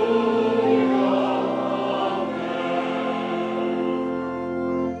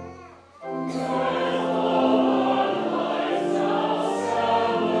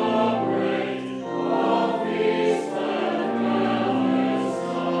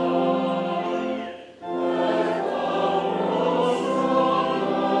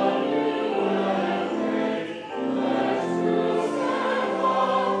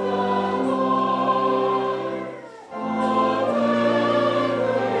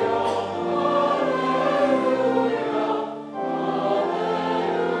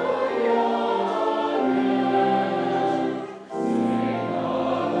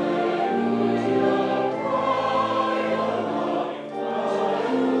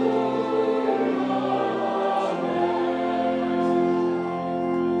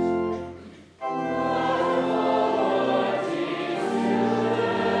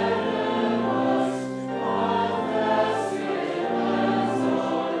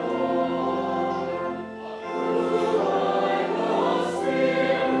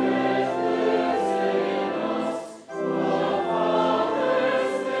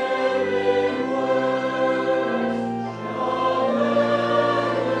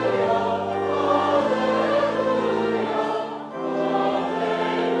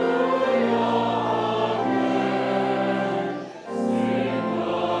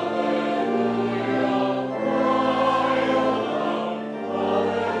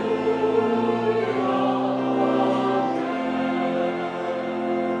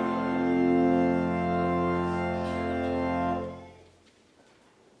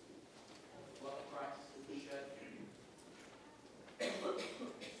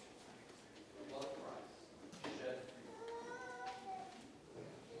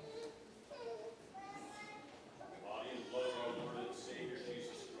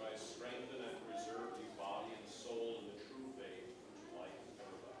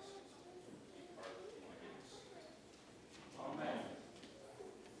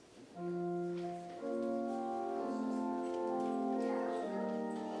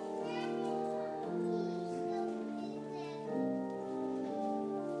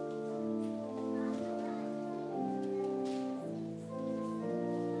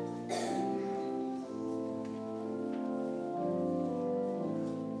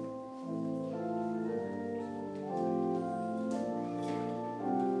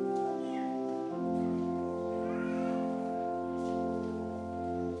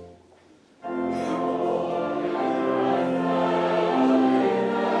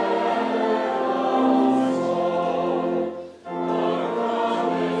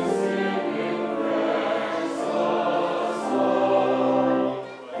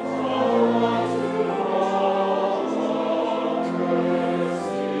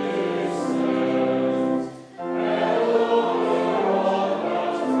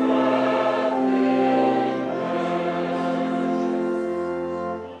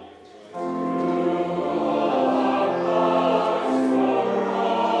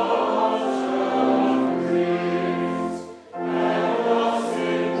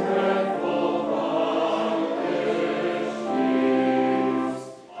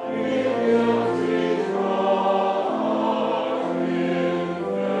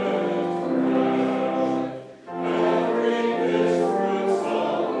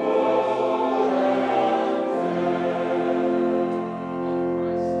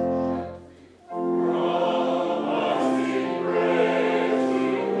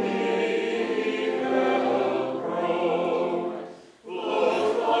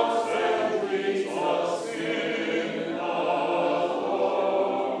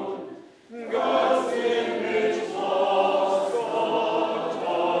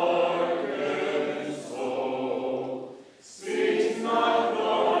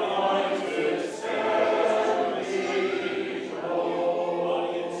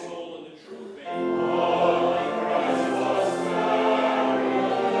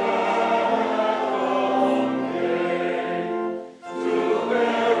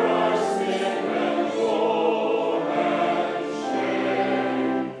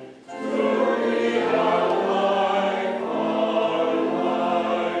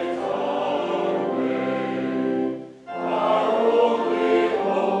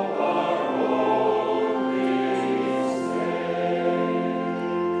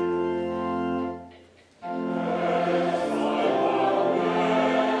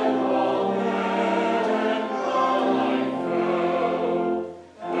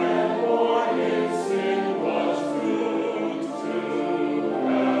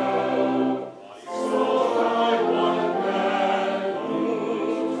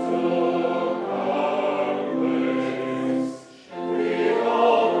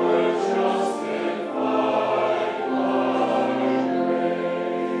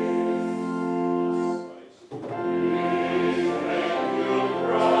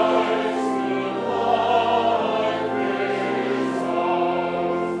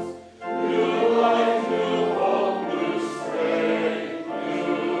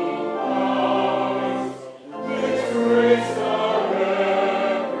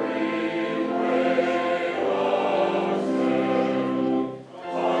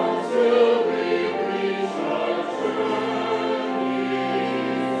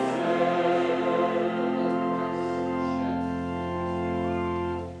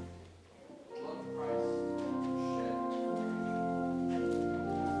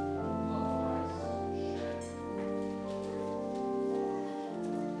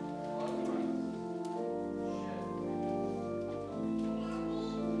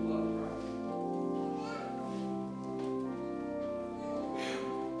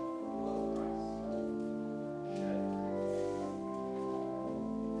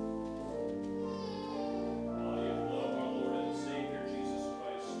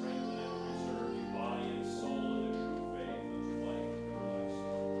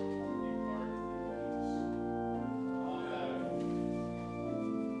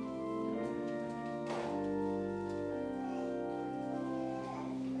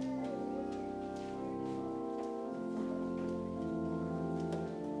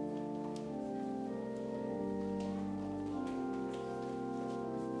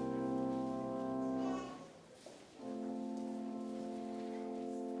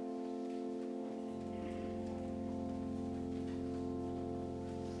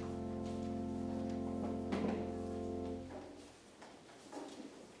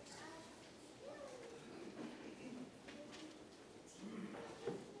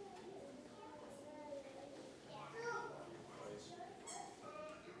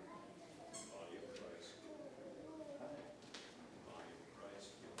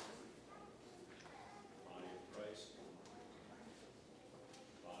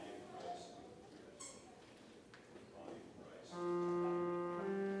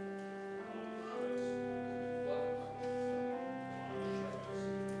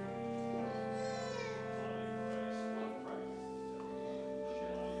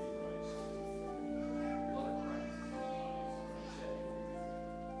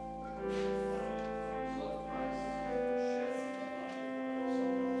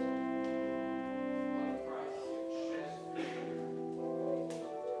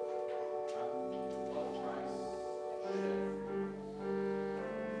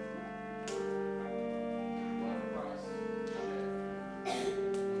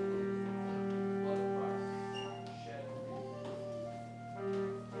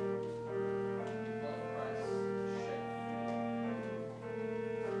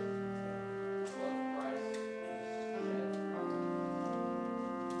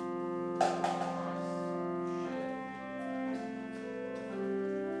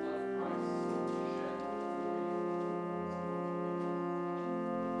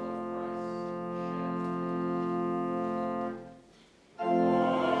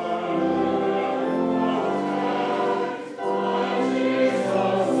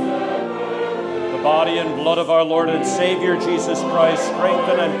 blood of our Lord and Savior Jesus Christ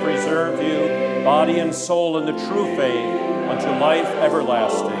strengthen and preserve you, body and soul, in the true faith, unto life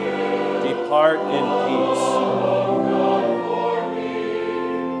everlasting. Depart in peace.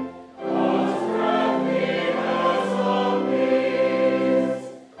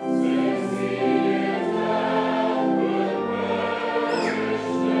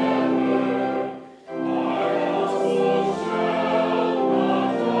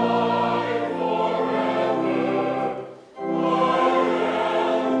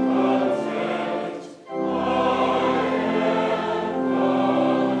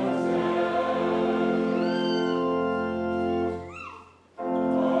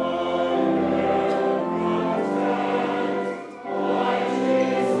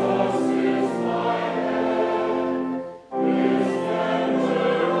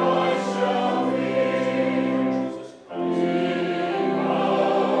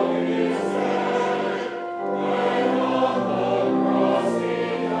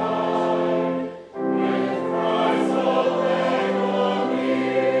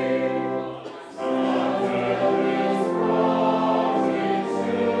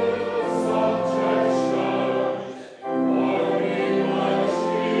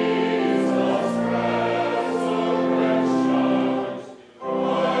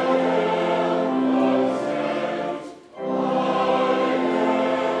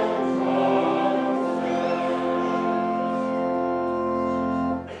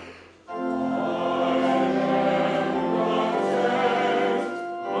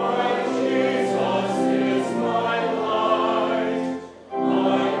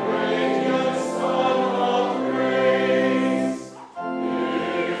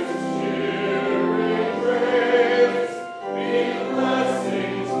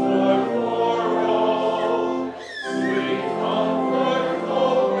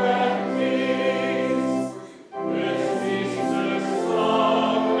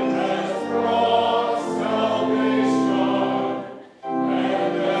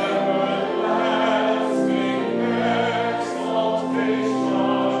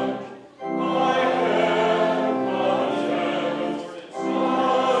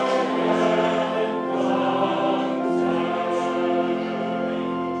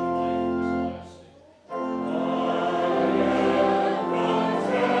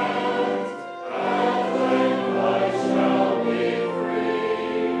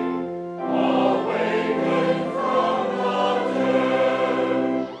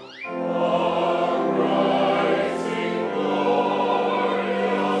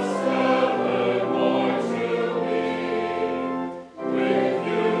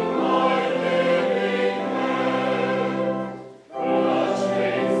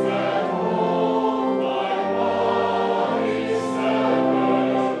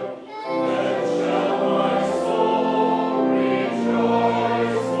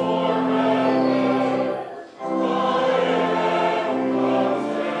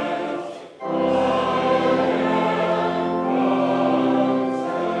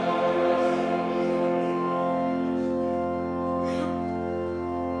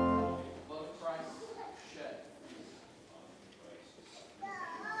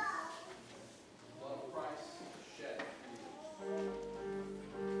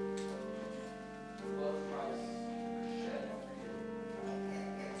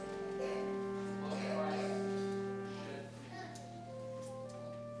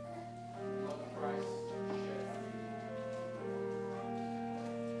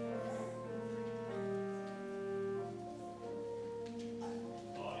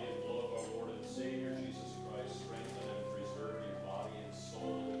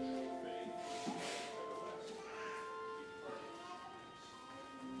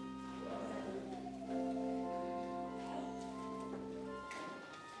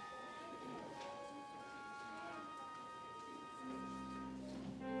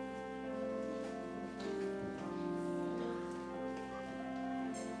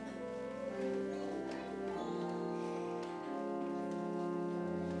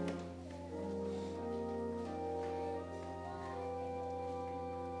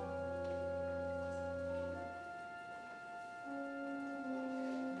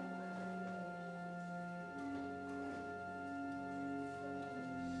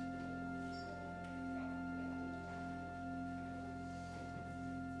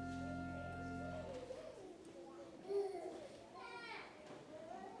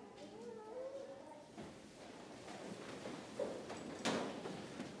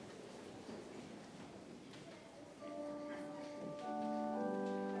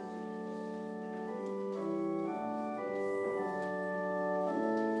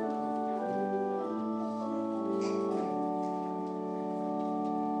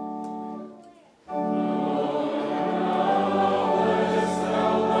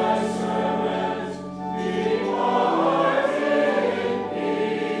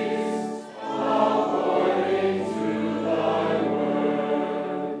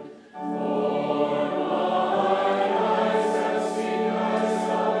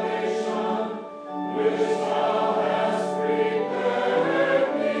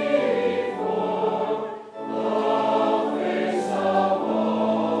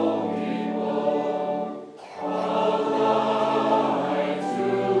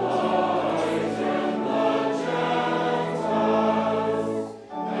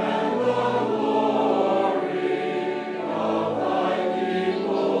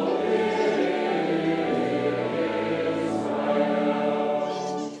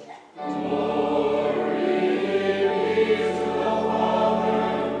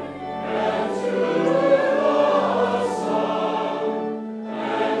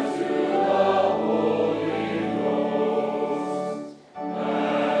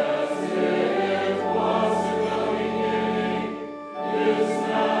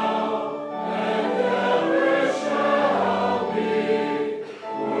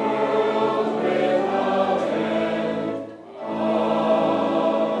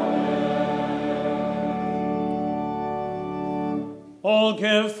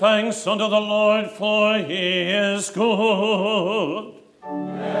 thanks unto the Lord, for he is good.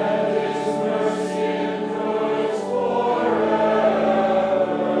 And his mercy endures forever.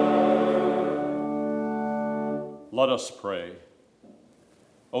 Let us pray.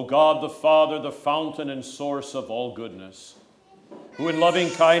 O God, the Father, the fountain and source of all goodness, who in loving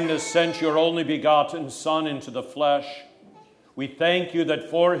kindness sent your only begotten Son into the flesh, we thank you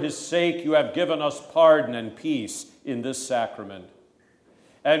that for his sake you have given us pardon and peace in this sacrament.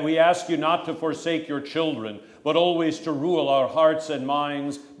 And we ask you not to forsake your children, but always to rule our hearts and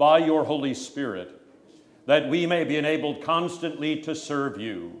minds by your Holy Spirit, that we may be enabled constantly to serve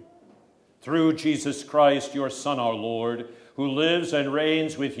you. Through Jesus Christ, your Son, our Lord, who lives and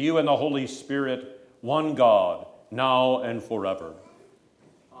reigns with you in the Holy Spirit, one God, now and forever.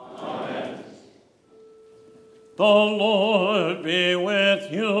 Amen. The Lord be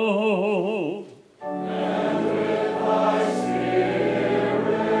with you. And with thy spirit.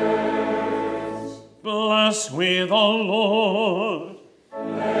 Bless we the Lord.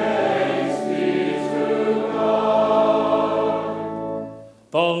 Thanks be to God.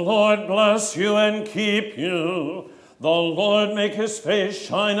 The Lord bless you and keep you. The Lord make his face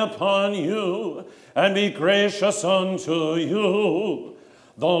shine upon you and be gracious unto you.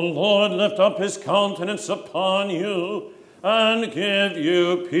 The Lord lift up his countenance upon you and give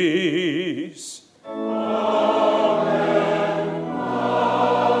you peace. Amen. Amen. Amen.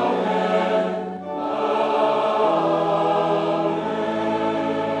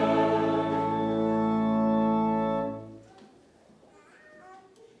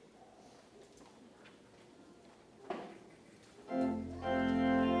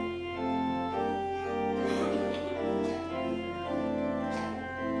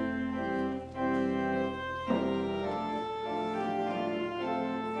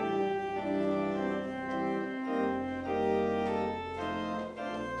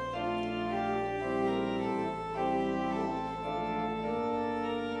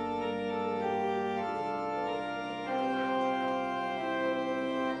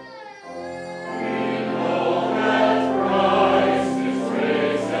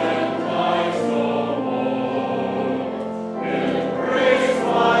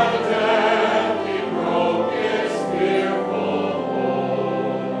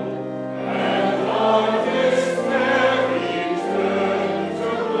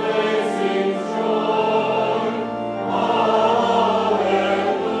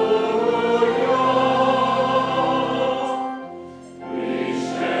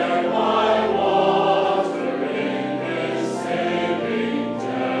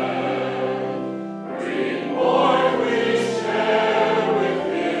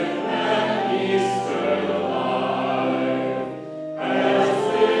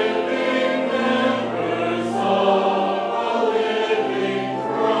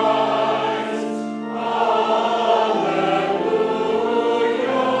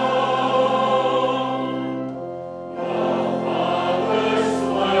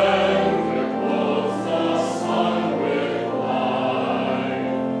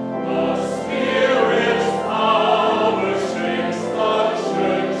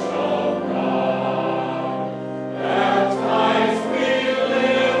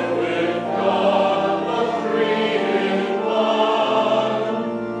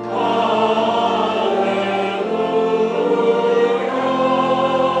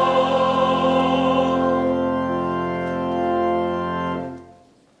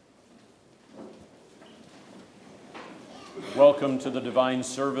 Welcome to the divine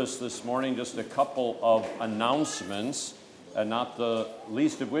service this morning. Just a couple of announcements, and not the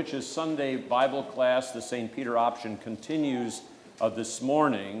least of which is Sunday Bible class. The St. Peter option continues this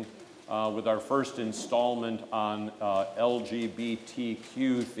morning with our first installment on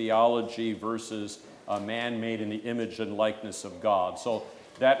LGBTQ theology versus man made in the image and likeness of God. So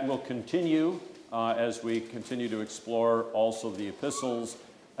that will continue as we continue to explore also the epistles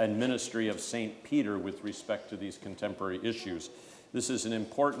and ministry of St. Peter with respect to these contemporary issues. This is an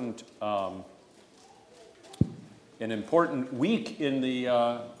important week in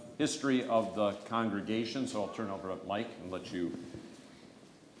the history of the congregation, so I'll turn over to Mike and let you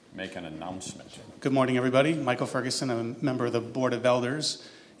make an announcement. Good morning, everybody. Michael Ferguson. I'm a member of the Board of Elders,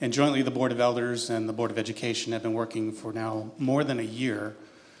 and jointly the Board of Elders and the Board of Education have been working for now more than a year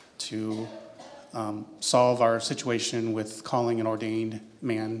to solve our situation with calling an ordained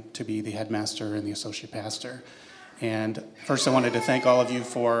man to be the headmaster and the associate pastor. And first I wanted to thank all of you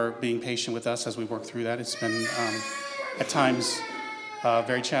for being patient with us as we work through that. It's been at times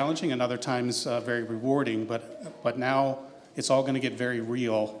very challenging and other times very rewarding, but now it's all going to get very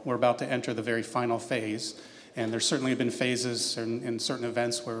real. We're about to enter the very final phase, And there certainly have been phases in certain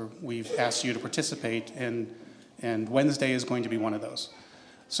events where we've asked you to participate, and Wednesday is going to be one of those.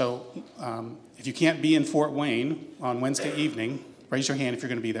 So if you can't be in Fort Wayne on Wednesday evening, raise your hand if you're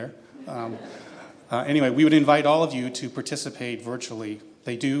going to be there. Anyway, we would invite all of you to participate virtually.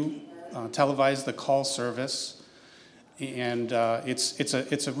 They do televise the call service, and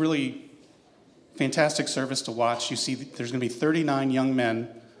it's a really fantastic service to watch. You see, there's going to be 39 young men,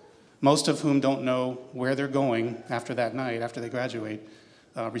 most of whom don't know where they're going after that night, after they graduate,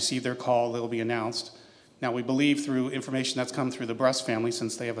 receive their call, they'll be announced. Now, we believe through information that's come through the Bruss family,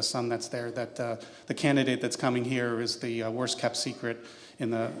 since they have a son that's there, that the candidate that's coming here is the worst-kept secret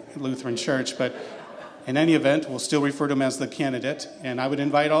in the Lutheran Church. But in any event, we'll still refer to him as the candidate. And I would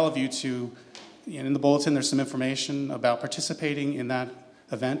invite all of you to, in the bulletin, there's some information about participating in that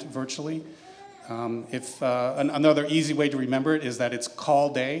event virtually. Another easy way to remember it is that it's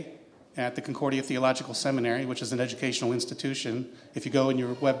call day at the Concordia Theological Seminary, which is an educational institution. If you go in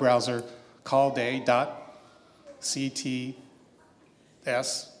your web browser,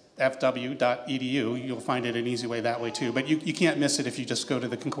 callday.ctsfw.edu, you'll find it an easy way that way too. But you can't miss it if you just go to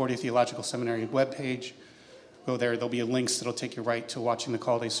the Concordia Theological Seminary webpage. Go there, there'll be links that'll take you right to watching the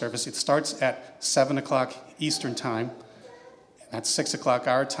call day service. It starts at 7 o'clock Eastern time. That's 6 o'clock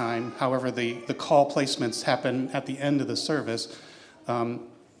our time. However, the call placements happen at the end of the service.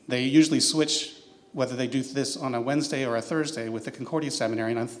 They usually switch whether they do this on a Wednesday or a Thursday with the Concordia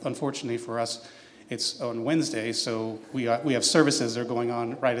Seminary, and unfortunately for us, it's on Wednesday, so we have services that are going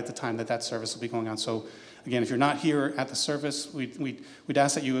on right at the time that service will be going on. So again, if you're not here at the service, we'd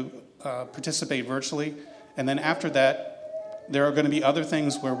ask that you participate virtually, and then after that, there are going to be other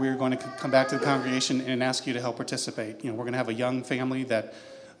things where we're going to come back to the congregation and ask you to help participate. We're going to have a young family that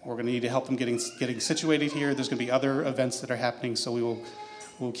we're going to need to help them getting situated here. There's going to be other events that are happening, so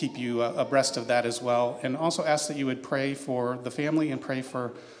we'll keep you abreast of that as well. And also ask that you would pray for the family and pray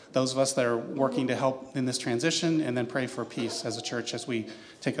for those of us that are working to help in this transition, and then pray for peace as a church as we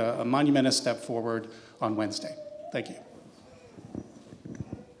take a monumentous step forward on Wednesday. Thank you.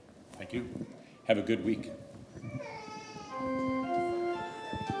 Thank you. Have a good week.